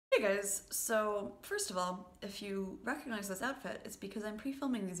Hey guys, so first of all, if you recognize this outfit, it's because I'm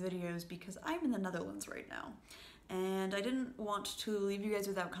pre-filming these videos because I'm in the Netherlands right now. And I didn't want to leave you guys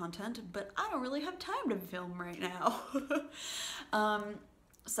without content, but I don't really have time to film right now.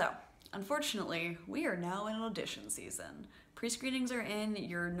 So, unfortunately, we are now in audition season. Pre-screenings are in,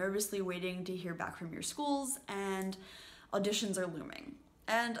 you're nervously waiting to hear back from your schools, and auditions are looming.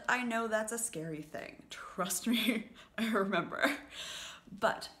 And I know that's a scary thing, trust me, I remember.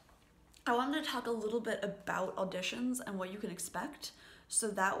 But I wanted to talk a little bit about auditions and what you can expect, so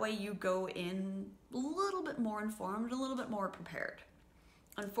that way you go in a little bit more informed, a little bit more prepared.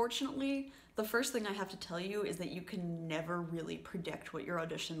 Unfortunately, the first thing I have to tell you is that you can never really predict what your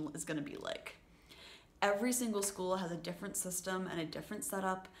audition is going to be like. Every single school has a different system and a different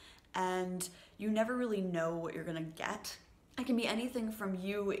setup, and you never really know what you're going to get. It can be anything from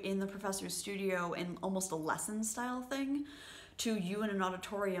you in the professor's studio in almost a lesson style thing, to you in an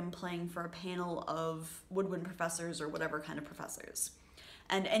auditorium playing for a panel of woodwind professors or whatever kind of professors.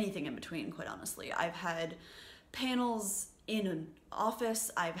 And anything in between, quite honestly. I've had panels in an office,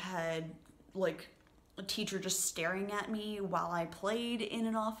 I've had like a teacher just staring at me while I played in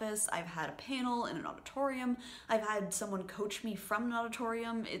an office, I've had a panel in an auditorium, I've had someone coach me from an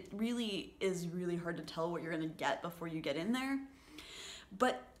auditorium. It really is really hard to tell what you're gonna get before you get in there.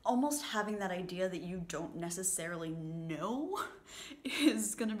 But almost having that idea that you don't necessarily know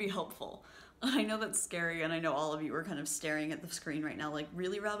is gonna be helpful. I know that's scary, and I know all of you are kind of staring at the screen right now like,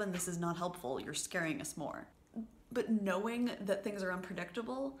 really, Robin, this is not helpful, you're scaring us more. But knowing that things are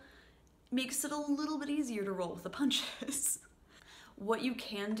unpredictable makes it a little bit easier to roll with the punches. What you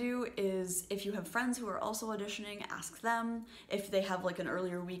can do is, if you have friends who are also auditioning, ask them. If they have like an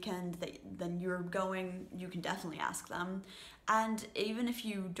earlier weekend than you're going, you can definitely ask them. And even if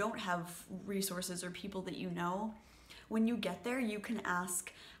you don't have resources or people that you know, when you get there, you can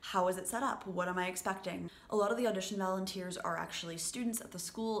ask, how is it set up? What am I expecting? A lot of the audition volunteers are actually students at the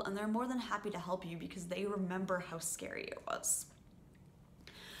school, and they're more than happy to help you because they remember how scary it was.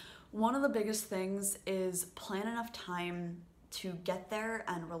 One of the biggest things is plan enough time to get there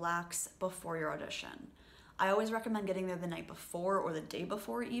and relax before your audition. I always recommend getting there the night before or the day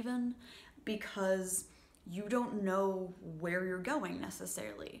before even, because you don't know where you're going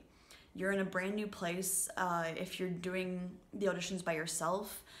necessarily. You're in a brand new place. If you're doing the auditions by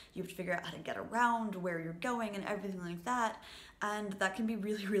yourself, you have to figure out how to get around, where you're going and everything like that. And that can be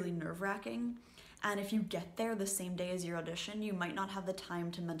really, really nerve-wracking. And if you get there the same day as your audition, you might not have the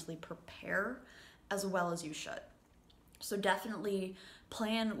time to mentally prepare as well as you should. So definitely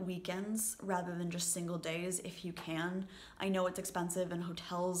plan weekends rather than just single days if you can. I know it's expensive and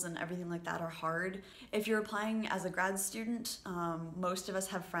hotels and everything like that are hard. If you're applying as a grad student, most of us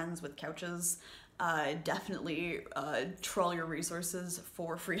have friends with couches. Definitely trawl your resources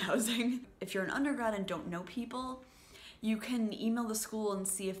for free housing. If you're an undergrad and don't know people, you can email the school and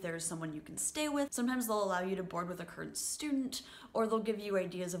see if there's someone you can stay with. Sometimes they'll allow you to board with a current student, or they'll give you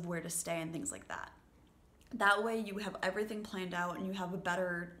ideas of where to stay and things like that. That way you have everything planned out and you have a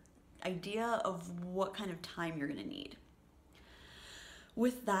better idea of what kind of time you're gonna need.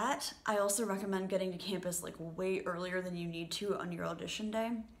 With that, I also recommend getting to campus like way earlier than you need to on your audition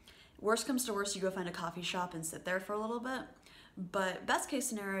day. Worst comes to worst, you go find a coffee shop and sit there for a little bit. But best case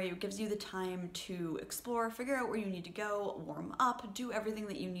scenario, it gives you the time to explore, figure out where you need to go, warm up, do everything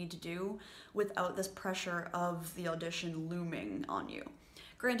that you need to do without this pressure of the audition looming on you.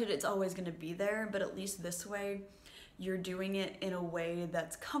 Granted, it's always going to be there, but at least this way, you're doing it in a way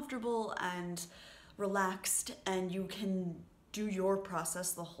that's comfortable and relaxed, and you can do your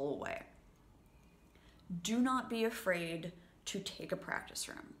process the whole way. Do not be afraid to take a practice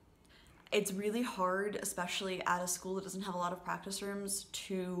room. It's really hard, especially at a school that doesn't have a lot of practice rooms,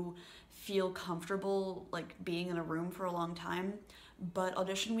 to feel comfortable like being in a room for a long time. But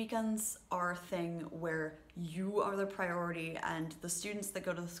audition weekends are a thing where you are the priority, and the students that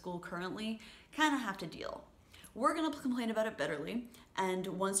go to the school currently kind of have to deal. We're gonna complain about it bitterly, and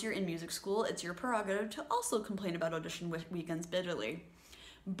once you're in music school, it's your prerogative to also complain about audition weekends bitterly.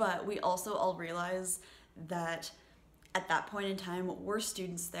 But we also all realize that at that point in time, we're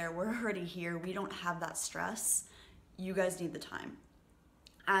students there, we're already here, we don't have that stress. You guys need the time.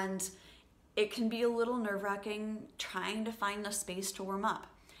 And it can be a little nerve-wracking trying to find a space to warm up.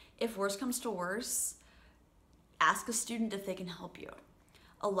 If worse comes to worse, ask a student if they can help you.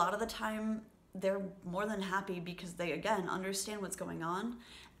 A lot of the time, they're more than happy because they, again, understand what's going on.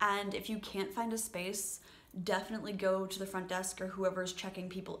 And if you can't find a space, definitely go to the front desk or whoever's checking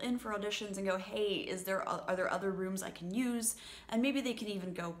people in for auditions and go, hey, are there other rooms I can use? And maybe they can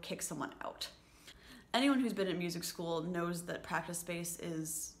even go kick someone out. Anyone who's been at music school knows that practice space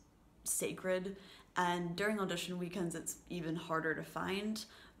is sacred, and during audition weekends it's even harder to find,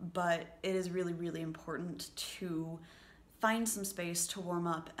 but it is really, really important to find some space to warm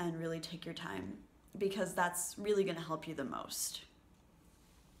up and really take your time, because that's really going to help you the most.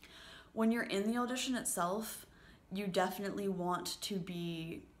 When you're in the audition itself, you definitely want to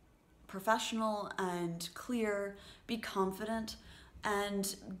be professional and clear, be confident,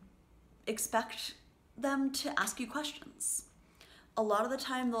 and expect them to ask you questions. A lot of the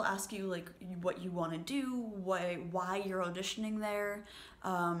time they'll ask you like what you want to do, why you're auditioning there,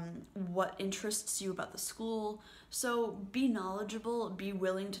 what interests you about the school. So be knowledgeable, be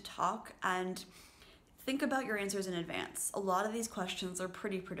willing to talk, and think about your answers in advance. A lot of these questions are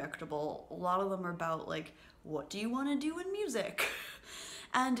pretty predictable. A lot of them are about like, what do you want to do in music?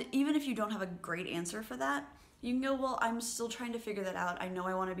 And even if you don't have a great answer for that, you can go, well, I'm still trying to figure that out. I know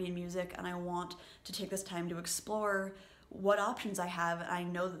I want to be in music and I want to take this time to explore what options I have. I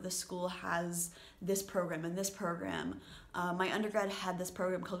know that the school has this program and this program. My undergrad had this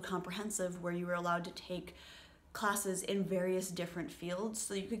program called Comprehensive, where you were allowed to take classes in various different fields,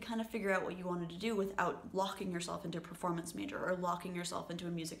 so you could kind of figure out what you wanted to do without locking yourself into a performance major or locking yourself into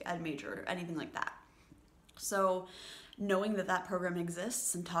a music ed major or anything like that. So knowing that that program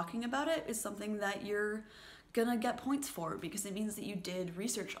exists and talking about it is something that you're gonna get points for, because it means that you did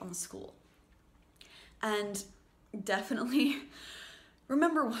research on the school. And definitely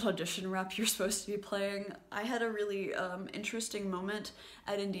remember what audition rep you're supposed to be playing. I had a really interesting moment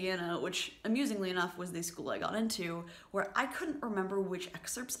at Indiana, which amusingly enough was the school I got into, where I couldn't remember which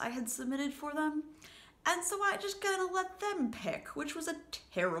excerpts I had submitted for them. And so I just kind of let them pick, which was a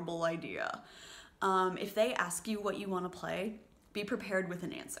terrible idea. If they ask you what you want to play, be prepared with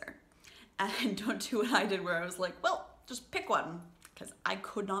an answer. And don't do what I did, where I was like, well, just pick one, because I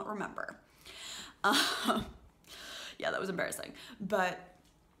could not remember. Yeah, that was embarrassing. But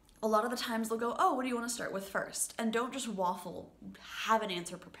a lot of the times they'll go, oh, what do you want to start with first? And don't just waffle, have an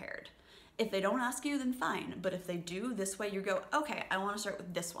answer prepared. If they don't ask you, then fine. But if they do, this way you go, okay, I want to start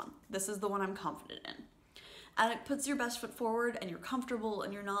with this one. This is the one I'm confident in. And it puts your best foot forward, and you're comfortable,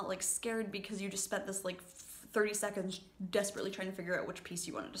 and you're not like scared because you just spent this like 30 seconds desperately trying to figure out which piece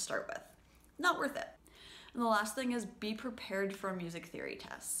you wanted to start with. Not worth it. And the last thing is, be prepared for a music theory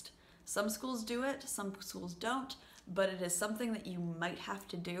test. Some schools do it, some schools don't, but it is something that you might have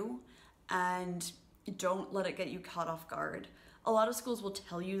to do, and don't let it get you caught off guard. A lot of schools will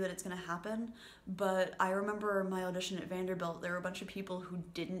tell you that it's going to happen, but I remember my audition at Vanderbilt, there were a bunch of people who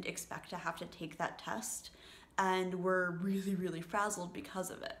didn't expect to have to take that test and were really, really frazzled because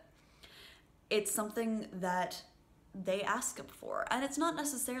of it. It's something that they ask up for, and it's not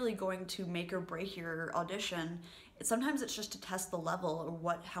necessarily going to make or break your audition. Sometimes it's just to test the level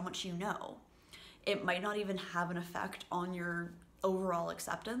or how much you know. It might not even have an effect on your overall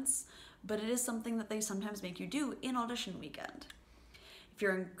acceptance, but it is something that they sometimes make you do in audition weekend. If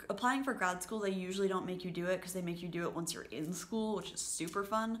you're applying for grad school, they usually don't make you do it because they make you do it once you're in school, which is super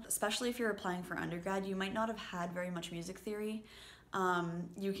fun. Especially if you're applying for undergrad, you might not have had very much music theory.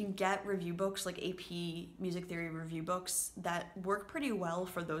 You can get review books, like AP music theory review books, that work pretty well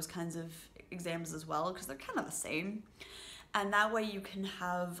for those kinds of exams as well, because they're kind of the same. And that way you can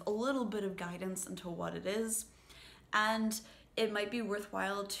have a little bit of guidance into what it is. And it might be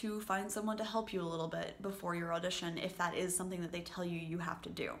worthwhile to find someone to help you a little bit before your audition if that is something that they tell you you have to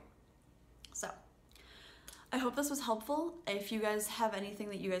do. So I hope this was helpful. If you guys have anything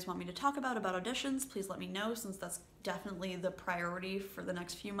that you guys want me to talk about auditions, please let me know, since that's definitely the priority for the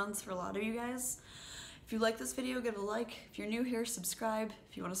next few months for a lot of you guys. If you like this video, give it a like. If you're new here, subscribe.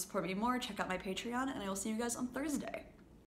 If you want to support me more, check out my Patreon, and I will see you guys on Thursday.